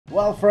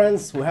Well,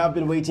 friends, we have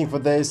been waiting for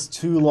this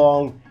too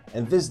long,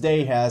 and this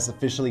day has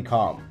officially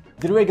come.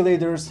 The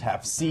regulators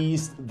have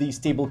seized these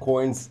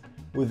stablecoins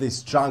with this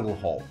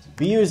stranglehold.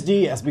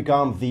 BUSD has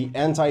become the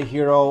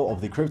anti-hero of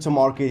the crypto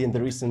market in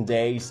the recent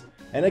days,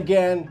 and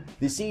again,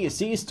 the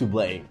SEC is to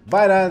blame.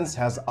 Binance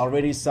has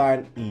already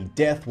signed a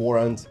death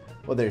warrant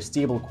for their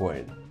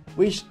stablecoin,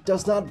 which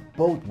does not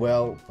bode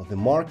well for the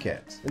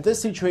market. In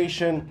this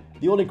situation,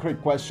 the only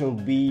correct question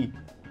would be,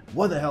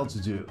 what the hell to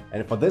do?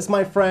 And for this,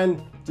 my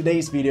friend,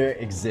 today's video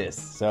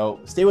exists. So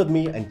stay with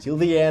me until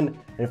the end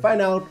and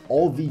find out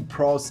all the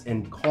pros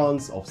and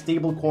cons of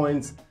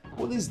stablecoins,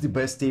 what is the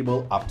best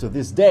stable up to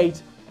this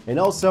date, and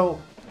also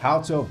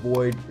how to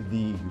avoid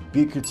the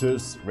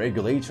ubiquitous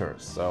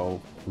regulators. So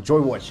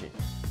enjoy watching.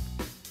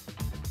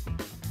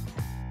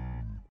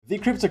 The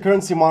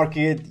cryptocurrency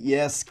market,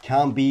 yes,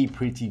 can be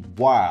pretty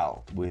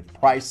wild, with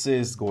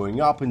prices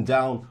going up and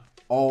down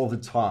all the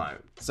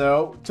time.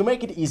 So to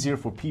make it easier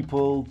for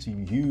people to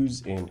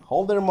use and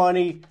hold their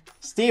money,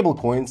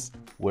 stablecoins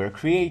were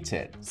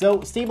created. So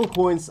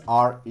stablecoins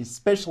are a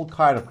special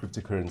kind of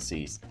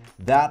cryptocurrencies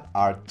that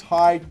are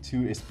tied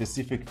to a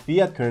specific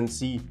fiat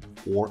currency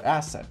or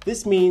asset.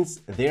 This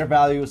means their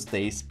value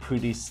stays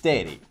pretty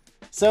steady.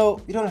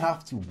 So you don't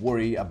have to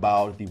worry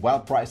about the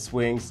wild price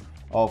swings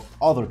of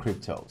other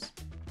cryptos.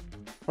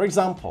 For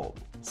example,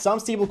 some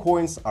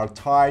stablecoins are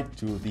tied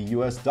to the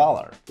US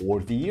dollar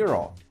or the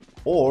euro,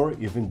 or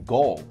even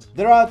gold.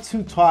 There are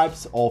two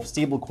types of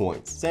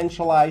stablecoins,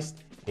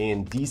 centralized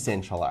and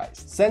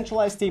decentralized.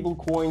 Centralized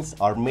stablecoins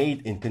are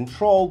made and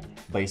controlled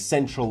by a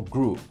central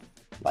group,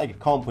 like a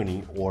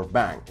company or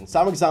bank. And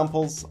some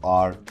examples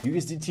are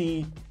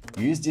USDT,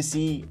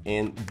 USDC,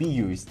 and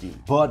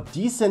BUSD. But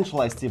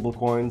decentralized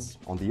stablecoins,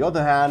 on the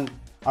other hand,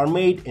 are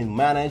made and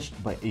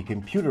managed by a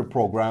computer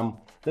program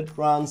that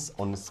runs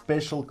on a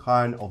special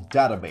kind of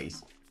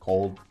database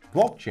called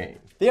blockchain.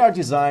 They are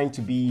designed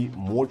to be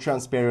more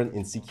transparent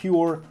and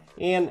secure,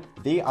 and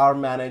they are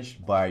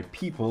managed by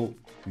people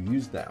who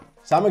use them.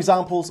 Some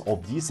examples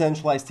of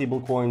decentralized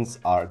stablecoins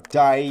are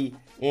DAI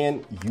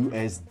and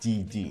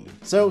USDT.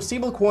 So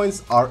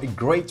stablecoins are a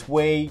great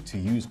way to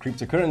use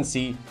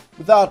cryptocurrency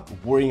without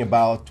worrying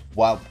about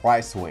wild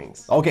price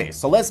swings. Okay,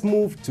 so let's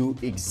move to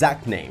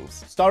exact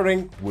names,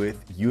 starting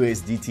with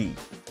USDT.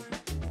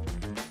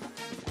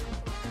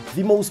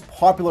 The most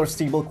popular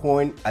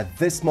stablecoin at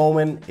this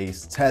moment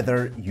is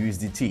Tether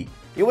USDT.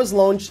 It was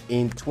launched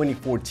in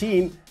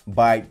 2014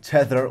 by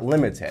Tether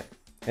Limited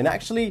and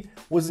actually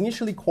was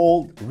initially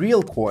called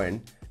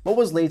Realcoin, but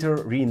was later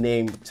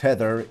renamed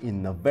Tether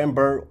in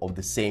November of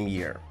the same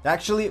year.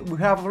 Actually, we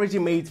have already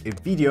made a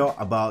video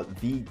about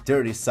the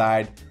dirty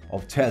side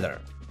of Tether.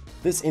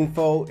 This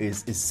info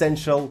is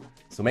essential,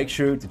 so make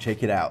sure to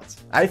check it out.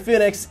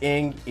 iFinex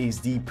Inc. is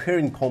the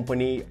parent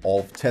company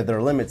of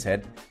Tether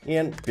Limited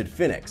and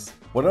Bitfinex,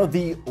 one of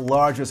the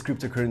largest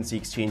cryptocurrency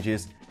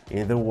exchanges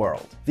in the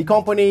world. The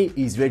company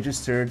is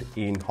registered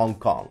in Hong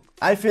Kong.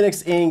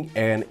 iFinex Inc.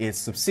 and its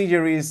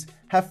subsidiaries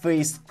have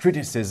faced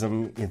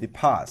criticism in the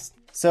past.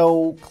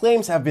 So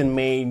claims have been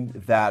made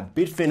that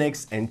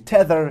Bitfinex and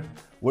Tether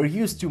were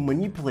used to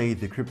manipulate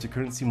the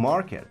cryptocurrency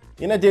market.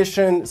 In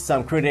addition,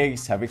 some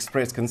critics have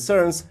expressed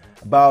concerns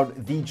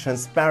about the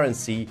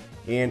transparency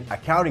and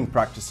accounting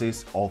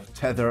practices of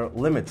Tether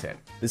Limited,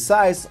 the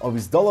size of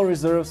its dollar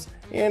reserves,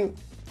 and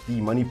the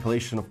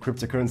manipulation of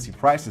cryptocurrency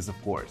prices, of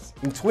course.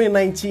 In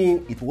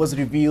 2019, it was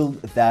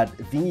revealed that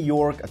the New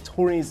York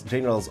Attorney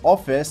General's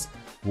office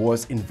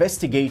was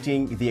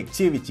investigating the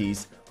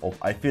activities of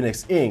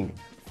iFinex Inc.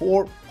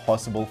 for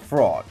possible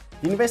fraud.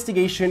 The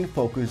investigation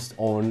focused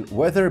on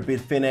whether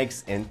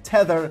Bitfinex and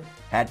Tether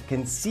had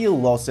concealed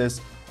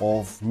losses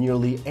of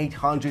nearly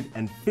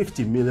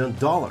 $850 million.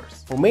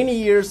 For many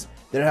years,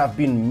 there have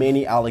been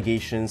many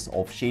allegations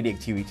of shady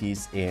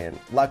activities and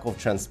lack of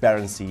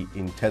transparency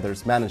in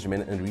Tether's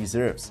management and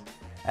reserves,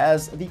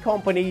 as the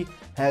company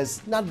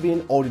has not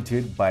been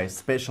audited by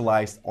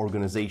specialized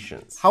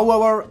organizations.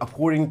 However,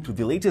 according to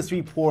the latest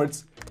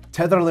reports,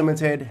 Tether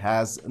Limited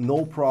has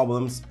no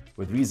problems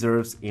with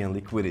reserves and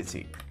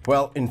liquidity.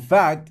 Well, in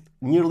fact,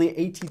 nearly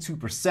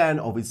 82%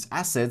 of its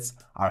assets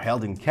are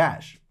held in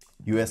cash,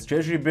 US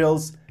Treasury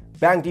bills,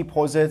 bank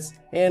deposits,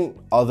 and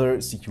other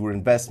secure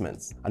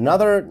investments.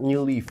 Another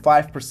nearly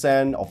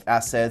 5% of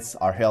assets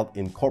are held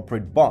in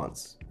corporate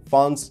bonds,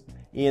 funds,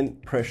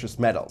 and precious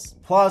metals.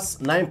 Plus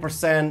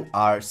 9%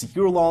 are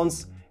secure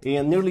loans,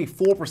 and nearly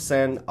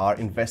 4% are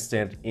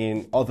invested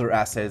in other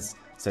assets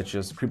such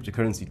as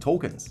cryptocurrency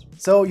tokens.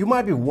 So you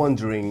might be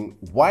wondering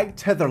why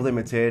Tether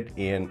Limited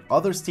and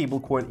other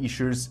stablecoin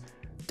issuers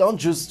don't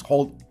just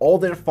hold all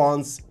their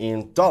funds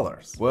in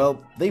dollars.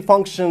 Well, they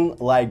function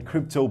like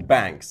crypto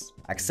banks,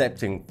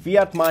 accepting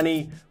fiat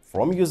money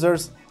from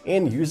users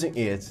and using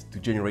it to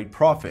generate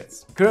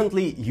profits.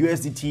 Currently,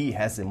 USDT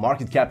has a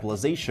market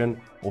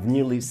capitalization of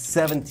nearly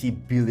 $70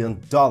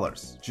 billion.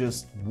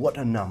 Just what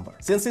a number.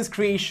 Since its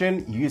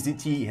creation,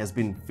 USDT has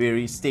been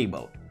very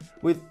stable,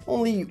 with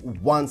only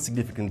one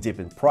significant dip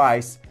in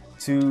price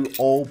to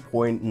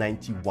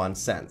 0.91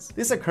 cents.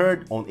 This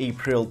occurred on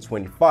April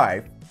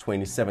 25,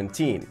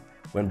 2017,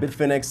 when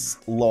Bitfinex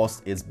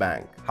lost its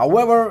bank.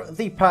 However,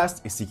 they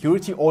passed a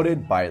security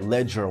audit by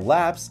Ledger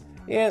Labs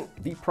and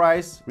the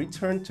price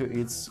returned to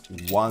its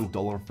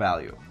 $1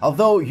 value.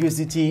 Although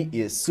USDT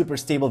is super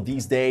stable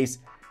these days,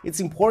 it's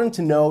important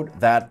to note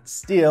that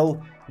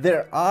still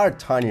there are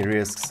tiny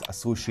risks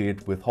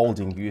associated with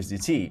holding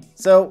USDT.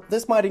 So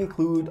this might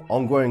include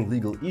ongoing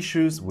legal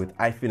issues with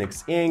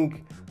iFinex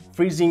Inc.,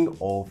 freezing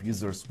of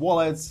users'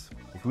 wallets,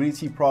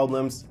 liquidity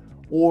problems,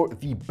 or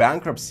the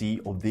bankruptcy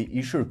of the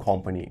issuer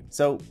company.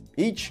 So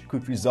each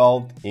could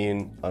result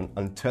in an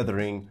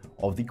untethering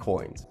of the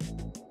coins.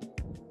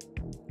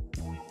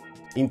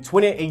 In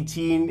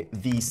 2018,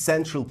 the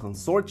Central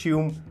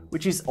Consortium,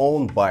 which is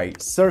owned by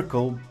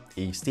Circle,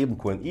 a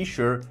stablecoin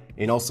issuer,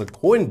 and also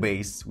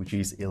Coinbase, which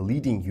is a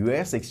leading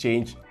US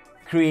exchange,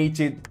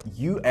 created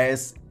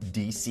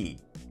USDC,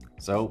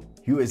 so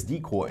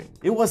USD coin.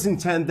 It was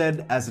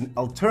intended as an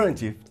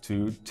alternative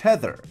to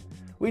Tether,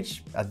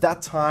 which at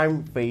that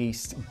time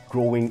faced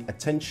growing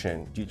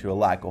attention due to a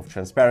lack of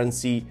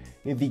transparency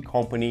in the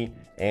company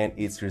and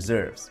its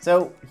reserves.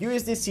 So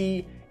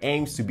USDC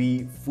aims to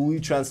be fully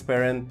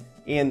transparent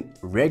and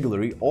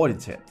regularly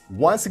audited.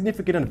 One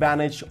significant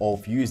advantage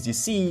of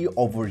USDC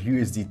over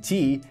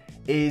USDT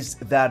is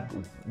that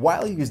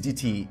while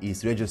USDT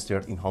is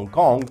registered in Hong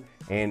Kong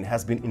and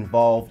has been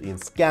involved in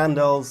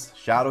scandals,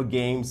 shadow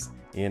games,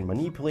 and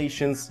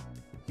manipulations,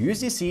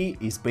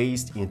 USDC is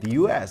based in the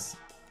US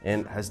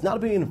and has not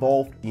been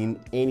involved in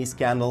any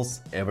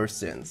scandals ever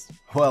since.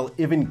 Well,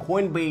 even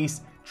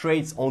Coinbase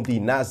trades on the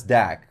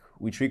NASDAQ,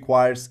 which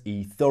requires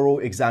a thorough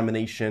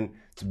examination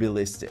to be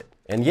listed.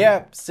 And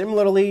yeah,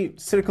 similarly,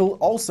 Circle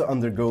also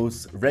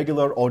undergoes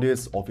regular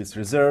audits of its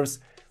reserves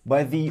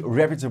by the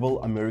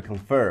reputable American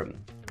firm,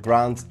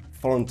 Grant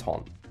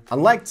Thornton.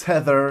 Unlike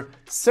Tether,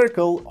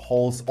 Circle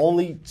holds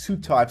only two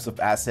types of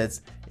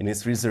assets in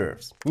its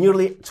reserves: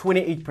 nearly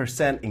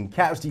 28% in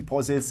cash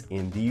deposits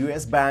in the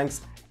US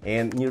banks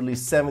and nearly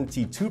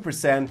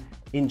 72%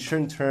 in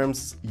short-term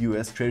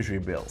US Treasury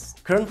bills.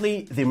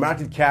 Currently, the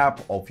market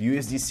cap of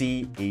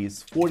USDC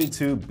is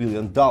 $42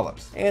 billion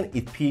and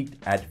it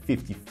peaked at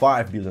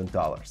 $55 billion.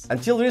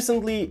 Until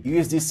recently,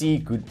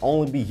 USDC could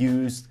only be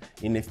used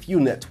in a few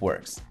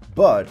networks,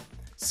 but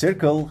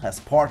Circle has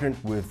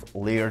partnered with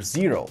Layer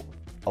 0,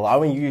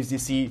 allowing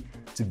USDC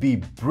to be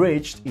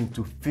bridged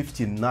into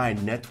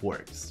 59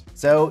 networks.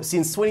 So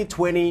since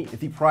 2020,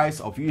 the price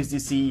of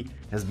USDC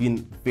has been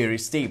very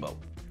stable,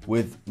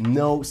 with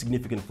no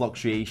significant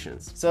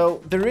fluctuations.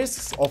 So the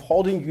risks of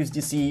holding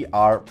USDC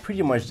are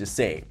pretty much the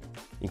same,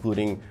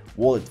 including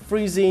wallet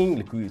freezing,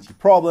 liquidity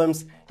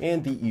problems,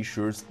 and the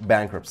issuer's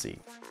bankruptcy.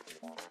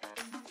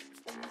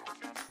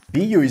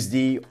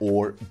 BUSD,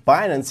 or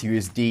Binance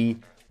USD,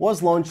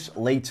 was launched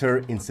later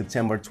in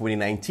September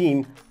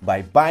 2019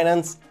 by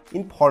Binance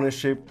in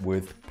partnership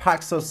with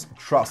Paxos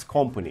Trust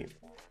Company,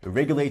 a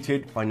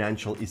regulated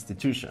financial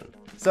institution.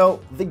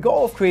 So the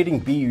goal of creating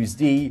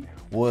BUSD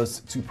was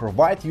to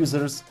provide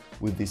users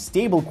with the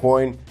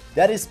stablecoin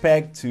that is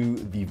pegged to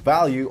the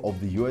value of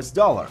the US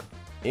dollar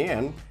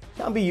and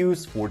can be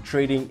used for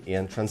trading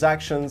and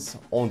transactions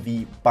on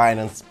the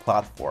Binance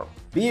platform.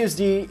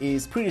 BUSD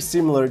is pretty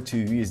similar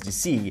to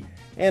USDC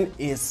and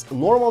is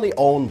normally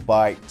owned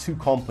by two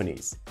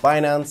companies,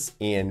 Binance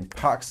and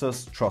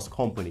Paxos Trust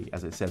Company,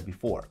 as I said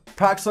before.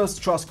 Paxos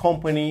Trust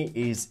Company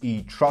is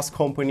a trust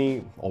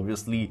company,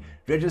 obviously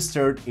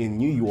registered in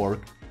New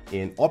York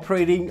and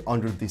operating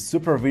under the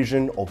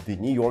supervision of the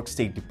New York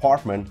State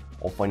Department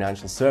of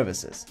Financial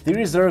Services. The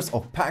reserves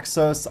of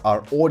Paxos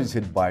are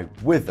audited by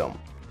Withum,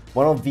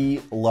 one of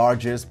the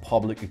largest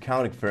public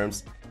accounting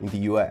firms in the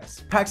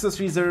US.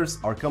 Paxos reserves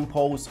are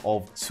composed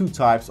of two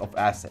types of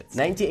assets.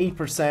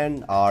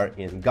 98% are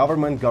in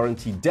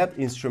government-guaranteed debt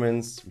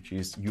instruments, which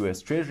is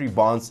US Treasury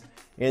bonds,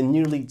 and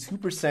nearly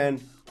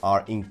 2%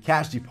 are in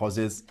cash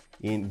deposits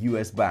in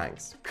US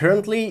banks.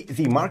 Currently,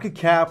 the market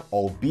cap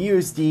of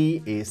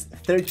BUSD is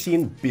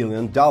 $13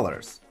 billion,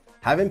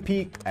 having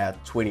peaked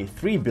at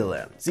 $23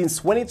 billion. Since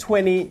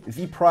 2020,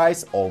 the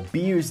price of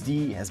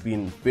BUSD has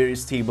been very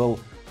stable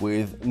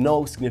with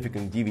no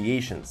significant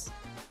deviations.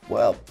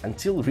 Well,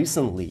 until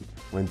recently,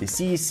 when the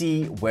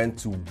CEC went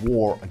to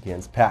war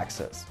against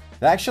Paxos.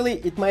 Actually,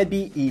 it might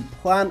be a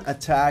planned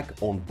attack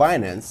on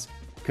Binance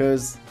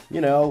because,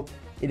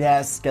 it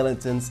has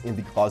skeletons in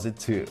the closet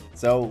too.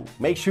 So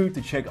make sure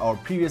to check our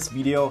previous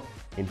video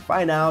and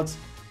find out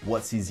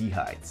what CZ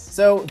hides.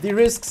 So the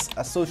risks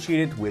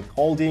associated with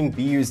holding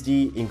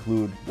BUSD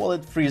include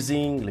wallet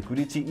freezing,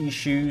 liquidity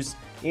issues,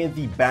 and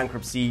the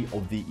bankruptcy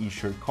of the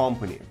issuer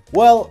company.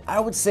 Well, I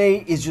would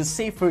say it's just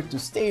safer to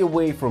stay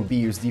away from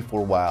BUSD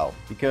for a while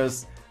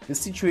because the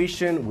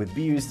situation with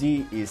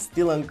BUSD is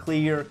still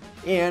unclear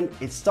and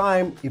its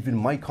time even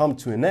might come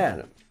to an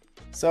end.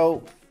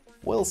 So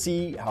we'll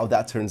see how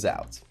that turns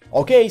out.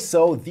 Okay,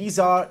 so these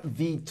are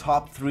the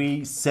top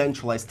 3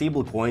 centralized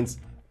stablecoins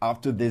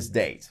up to this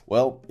date.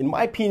 Well, in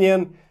my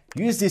opinion,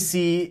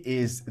 USDC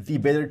is the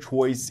better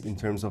choice in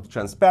terms of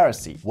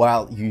transparency,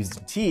 while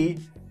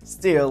USDT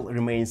still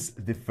remains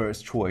the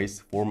first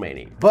choice for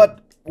many.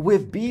 But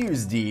with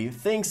BUSD,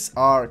 things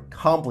are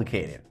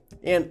complicated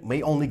and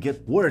may only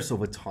get worse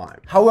over time.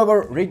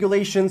 However,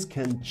 regulations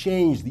can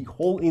change the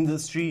whole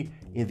industry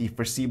in the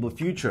foreseeable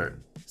future,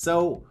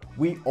 so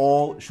we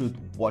all should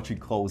watch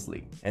it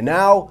closely. And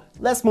now,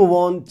 let's move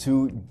on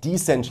to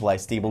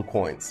decentralized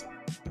stablecoins.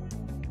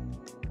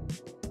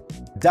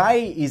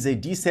 DAI is a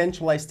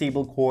decentralized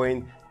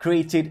stablecoin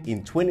created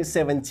in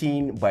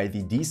 2017 by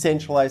the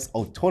decentralized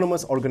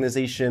autonomous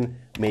organization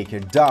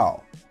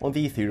MakerDAO on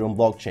the Ethereum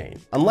blockchain.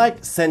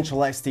 Unlike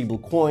centralized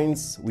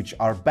stablecoins, which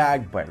are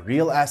backed by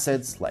real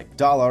assets like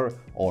dollar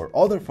or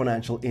other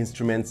financial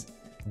instruments,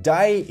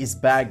 DAI is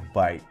backed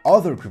by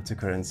other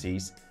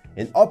cryptocurrencies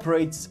and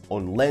operates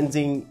on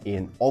lending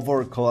in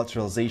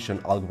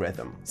over-collateralization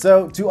algorithm.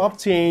 So to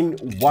obtain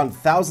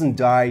 1,000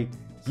 DAI,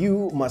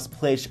 you must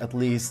pledge at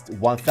least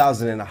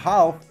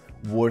 1,500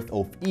 worth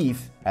of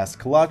ETH as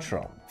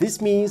collateral. This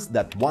means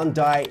that one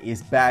DAI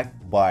is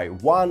backed by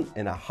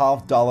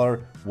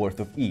 $1.50 worth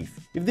of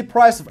ETH. If the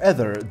price of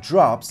Ether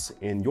drops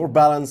and your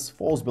balance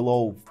falls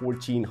below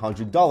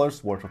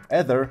 $1,400 worth of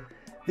Ether,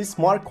 this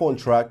smart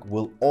contract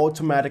will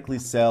automatically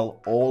sell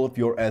all of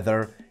your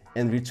Ether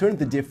and return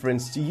the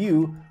difference to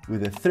you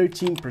with a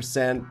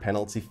 13%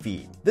 penalty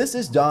fee. This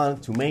is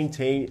done to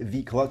maintain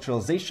the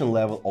collateralization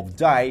level of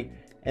DAI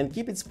and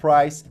keep its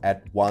price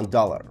at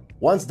 $1.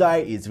 Once DAI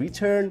is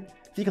returned,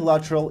 the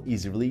collateral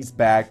is released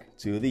back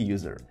to the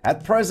user.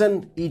 At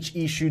present, each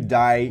issued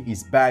DAI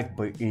is backed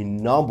by a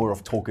number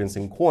of tokens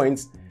and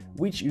coins,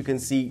 which you can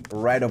see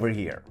right over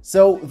here.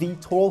 So the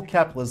total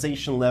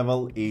capitalization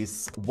level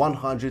is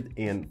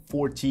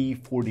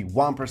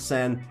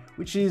 141%,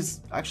 which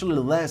is actually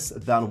less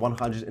than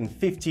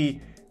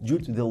 150 due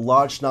to the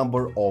large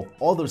number of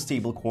other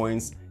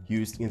stablecoins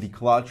used in the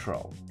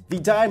collateral. The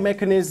DAI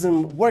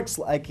mechanism works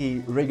like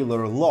a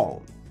regular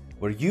loan,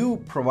 where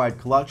you provide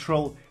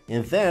collateral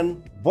and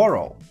then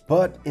borrow.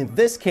 But in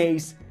this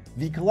case,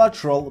 the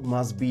collateral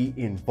must be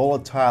in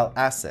volatile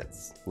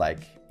assets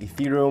like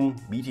Ethereum,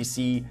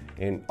 BTC,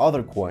 and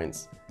other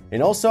coins,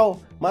 and also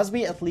must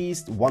be at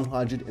least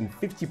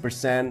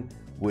 150%,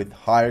 with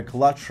higher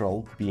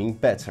collateral being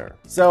better.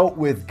 So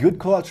with good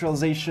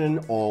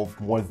collateralization of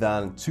more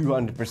than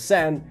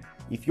 200%,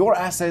 if your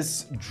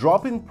assets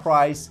drop in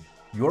price,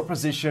 your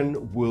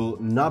position will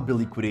not be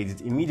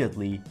liquidated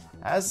immediately,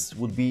 as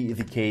would be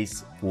the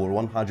case for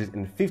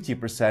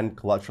 150%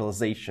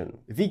 collateralization.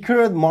 The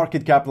current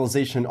market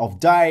capitalization of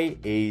DAI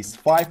is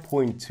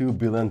 $5.2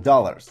 billion,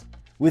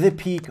 with a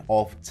peak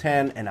of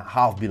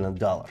 $10.5 billion.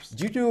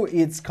 Due to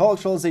its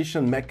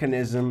collateralization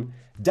mechanism,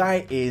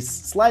 DAI is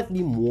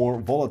slightly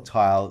more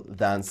volatile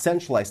than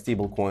centralized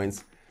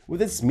stablecoins, with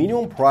its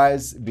minimum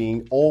price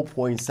being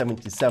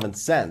 0.77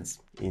 cents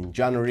in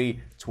January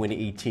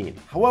 2018.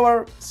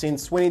 However,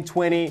 since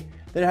 2020,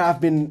 there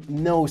have been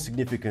no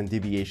significant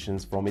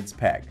deviations from its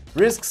peg.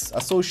 Risks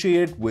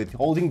associated with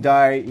holding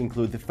DAI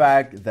include the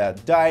fact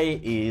that DAI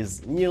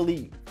is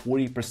nearly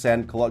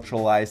 40%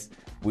 collateralized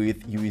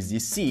with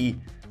USDC,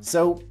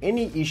 so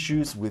any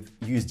issues with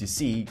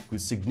USDC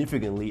could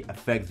significantly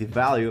affect the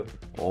value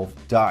of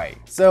DAI.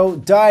 So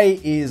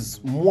DAI is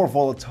more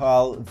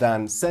volatile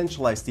than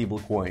centralized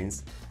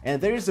stablecoins,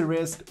 and there is a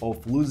risk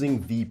of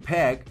losing the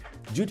peg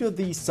due to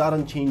the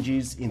sudden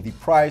changes in the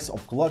price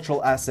of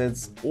collateral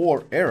assets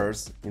or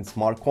errors in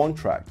smart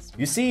contracts.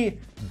 You see,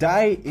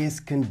 DAI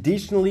is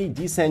conditionally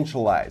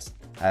decentralized,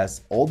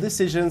 as all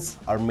decisions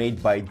are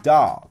made by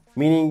DAO,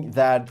 meaning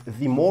that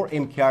the more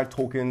MKR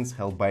tokens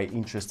held by an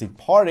interested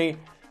party,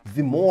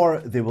 the more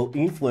they will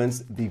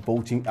influence the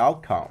voting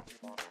outcome.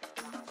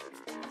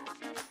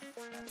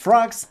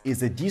 Frax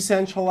is a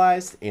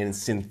decentralized and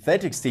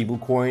synthetic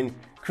stablecoin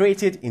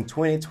created in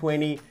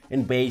 2020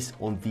 and based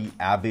on the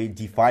Aave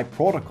DeFi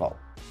protocol,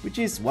 which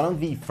is one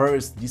of the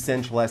first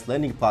decentralized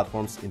lending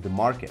platforms in the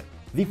market.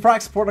 The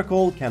Frax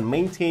protocol can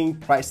maintain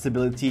price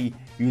stability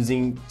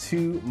using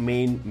two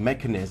main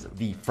mechanisms: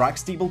 the Frax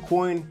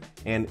stablecoin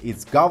and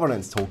its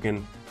governance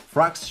token,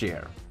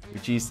 FraxShare,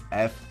 which is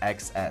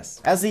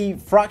FXS. As a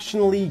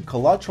fractionally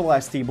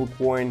collateralized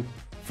stablecoin,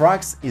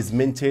 Frax is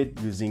minted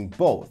using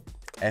both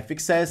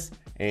FXS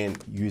and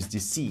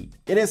USDC.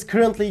 It is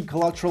currently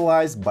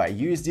collateralized by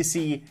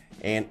USDC,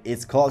 and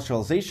its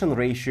collateralization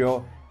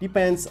ratio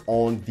depends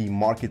on the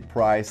market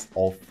price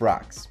of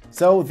Frax.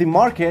 So the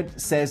market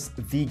says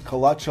the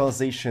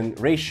collateralization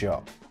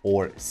ratio,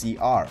 or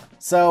CR.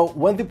 So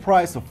when the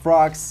price of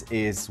Frax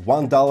is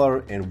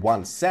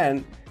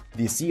 $1.01,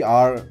 the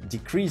CR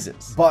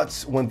decreases.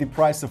 But when the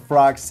price of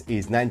Frax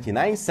is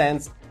 99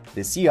 cents,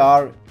 the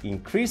CR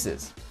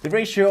increases. The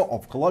ratio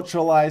of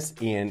collateralized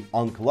and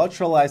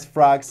uncollateralized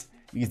Frax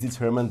is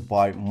determined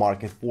by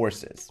market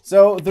forces.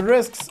 So the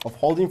risks of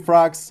holding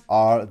Frax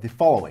are the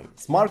following: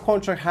 smart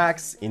contract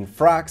hacks in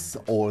Frax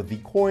or the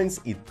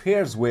coins it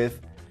pairs with,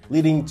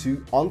 leading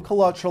to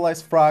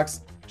uncollateralized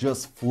Frax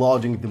just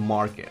flooding the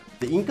market.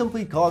 The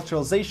incomplete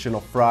collateralization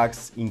of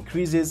Frax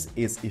increases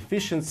its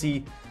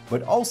efficiency,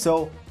 but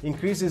also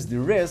increases the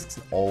risks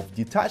of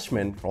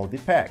detachment from the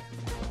peg.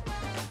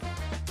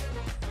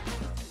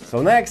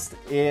 So next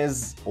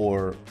is,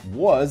 or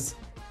was,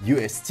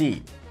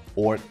 UST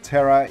or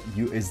Terra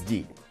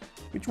USD,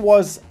 which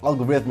was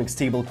algorithmic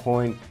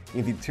stablecoin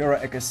in the Terra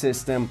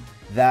ecosystem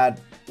that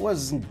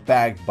wasn't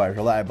backed by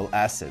reliable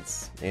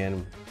assets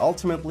and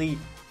ultimately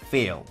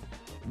failed.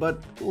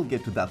 But we'll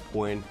get to that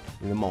point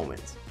in a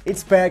moment.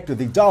 Its peg to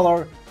the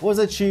dollar was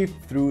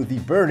achieved through the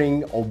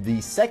burning of the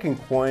second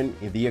coin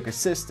in the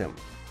ecosystem,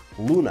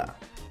 Luna.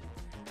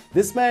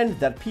 This meant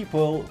that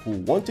people who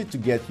wanted to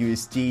get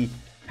USD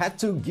had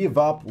to give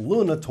up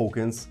Luna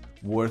tokens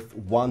worth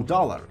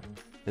 $1,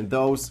 and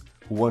those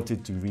who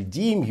wanted to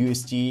redeem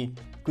USD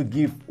could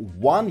give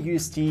 1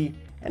 USD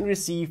and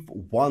receive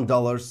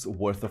 $1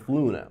 worth of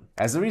Luna.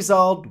 As a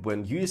result,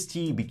 when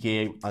USD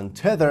became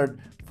untethered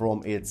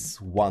from its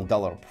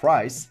 $1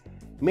 price,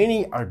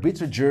 many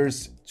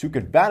arbitrageurs took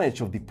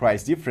advantage of the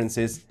price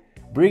differences,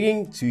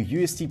 bringing the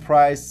USD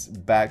price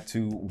back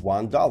to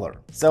 $1.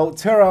 So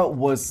Terra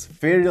was a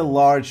fairly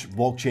large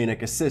blockchain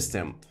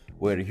ecosystem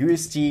where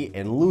USD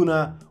and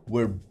Luna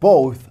were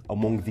both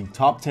among the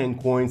top 10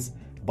 coins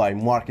by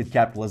market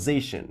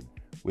capitalization,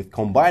 with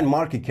combined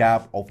market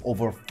cap of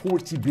over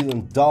 $40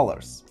 billion.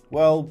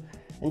 Well,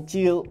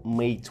 until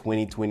May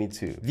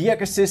 2022. The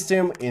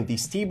ecosystem and the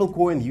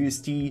stablecoin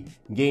USD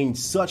gained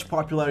such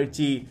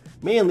popularity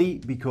mainly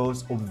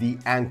because of the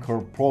Anchor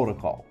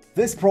protocol.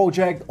 This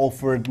project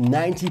offered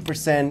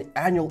 90%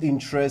 annual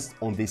interest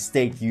on the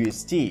staked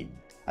USD,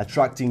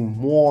 attracting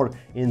more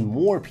and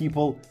more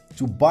people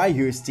to buy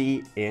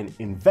USD and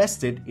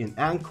invest it in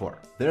Anchor,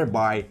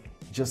 thereby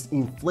just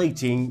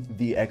inflating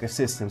the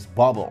ecosystem's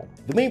bubble.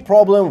 The main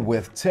problem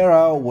with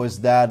Terra was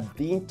that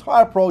the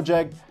entire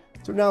project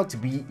turned out to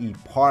be a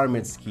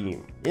pyramid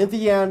scheme. In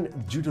the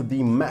end, due to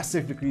the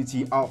massive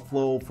liquidity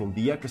outflow from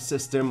the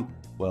ecosystem,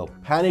 well,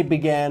 panic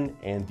began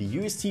and the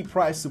USD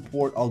price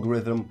support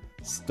algorithm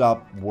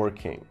stopped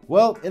working.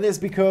 Well, it is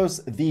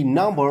because the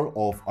number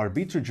of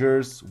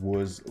arbitrageurs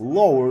was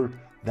lower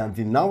than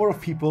the number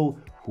of people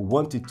who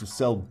wanted to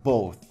sell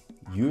both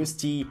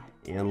USD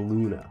and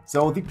Luna.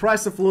 So the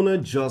price of Luna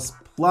just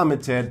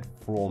plummeted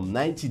from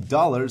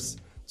 $90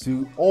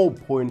 to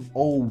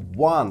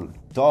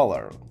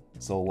 $0.01.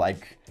 So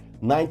like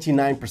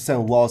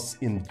 99% loss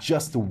in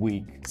just a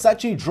week.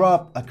 Such a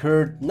drop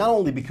occurred not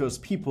only because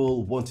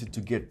people wanted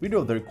to get rid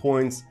of their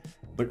coins,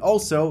 but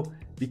also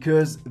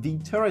because the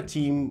Terra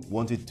team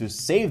wanted to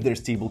save their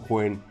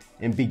stablecoin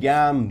and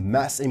began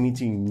mass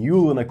emitting new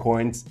Luna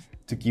coins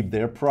to keep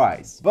their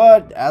price.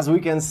 But as we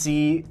can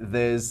see,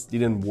 this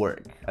didn't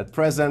work. At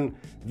present,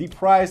 the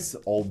price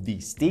of the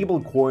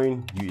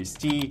stablecoin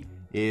USD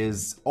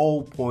is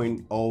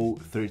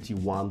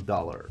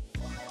 $0.031.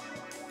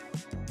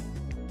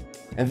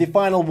 And the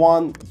final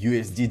one,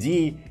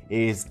 USDT,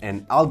 is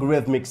an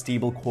algorithmic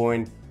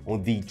stablecoin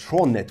on the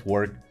Tron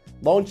network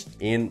launched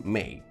in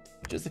May,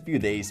 just a few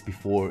days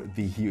before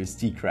the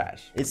USD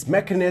crash. Its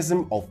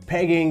mechanism of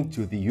pegging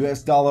to the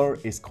US dollar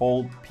is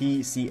called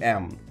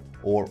PCM,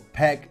 or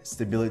Peg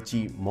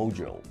Stability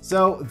Module.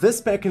 So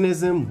this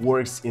mechanism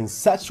works in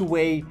such a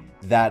way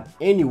that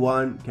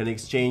anyone can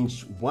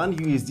exchange 1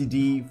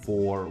 USDT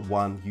for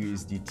 1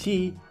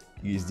 USDT,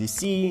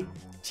 USDC,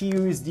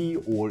 TUSD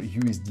or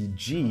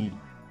USDG,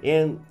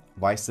 and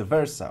vice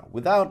versa,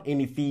 without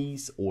any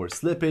fees or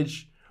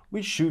slippage,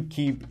 which should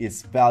keep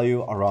its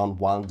value around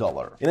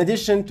 $1. In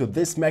addition to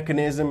this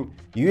mechanism,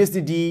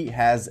 USDT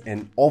has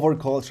an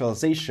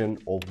over-collateralization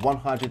of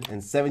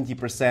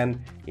 170%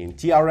 in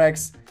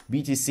TRX,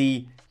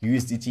 BTC,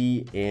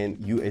 USDT, and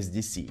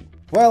USDC.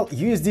 Well,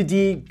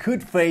 USDT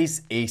could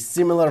face a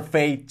similar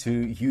fate to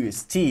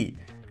UST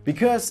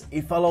because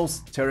it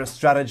follows Terra's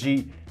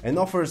strategy and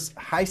offers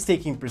high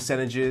staking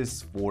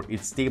percentages for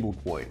its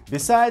stablecoin.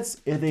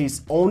 Besides, it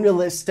is only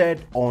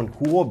listed on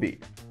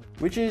Huobi,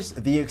 which is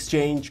the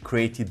exchange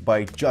created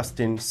by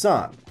Justin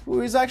Sun,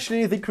 who is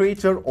actually the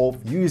creator of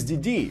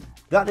USDT.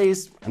 That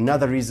is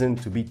another reason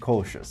to be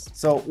cautious.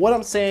 So what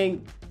I'm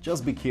saying,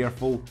 just be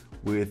careful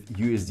with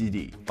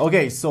USDT.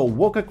 Okay, so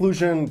what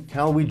conclusion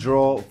can we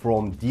draw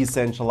from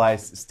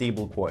decentralized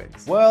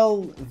stablecoins?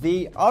 Well,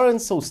 they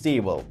aren't so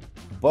stable,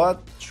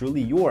 but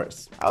truly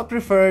yours. I would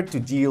prefer to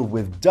deal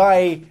with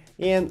DAI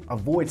and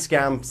avoid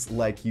scams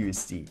like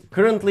USD.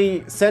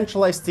 Currently,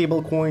 centralized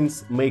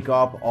stablecoins make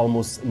up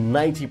almost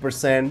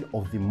 90%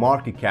 of the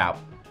market cap,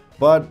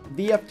 but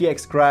the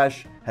FTX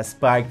crash has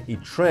spiked a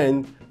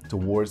trend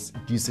towards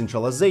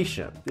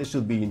decentralization. This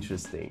should be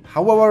interesting.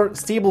 However,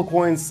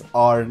 stablecoins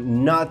are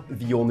not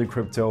the only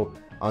crypto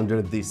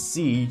under this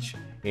siege,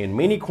 and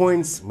many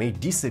coins may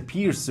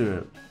disappear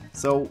soon.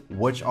 So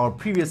watch our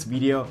previous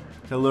video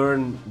to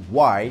learn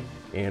why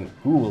and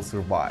who will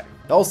survive.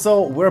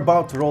 Also, we're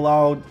about to roll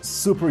out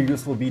super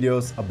useful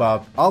videos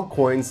about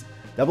altcoins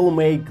that will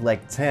make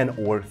like 10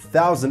 or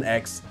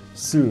 1000x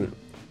soon.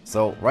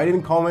 So write in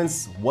the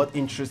comments what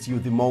interests you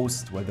the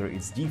most, whether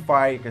it's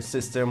DeFi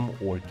ecosystem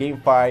or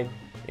GameFi,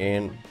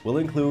 and we'll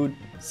include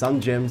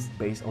some gems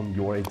based on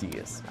your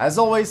ideas. As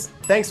always,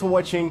 thanks for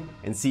watching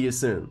and see you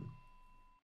soon.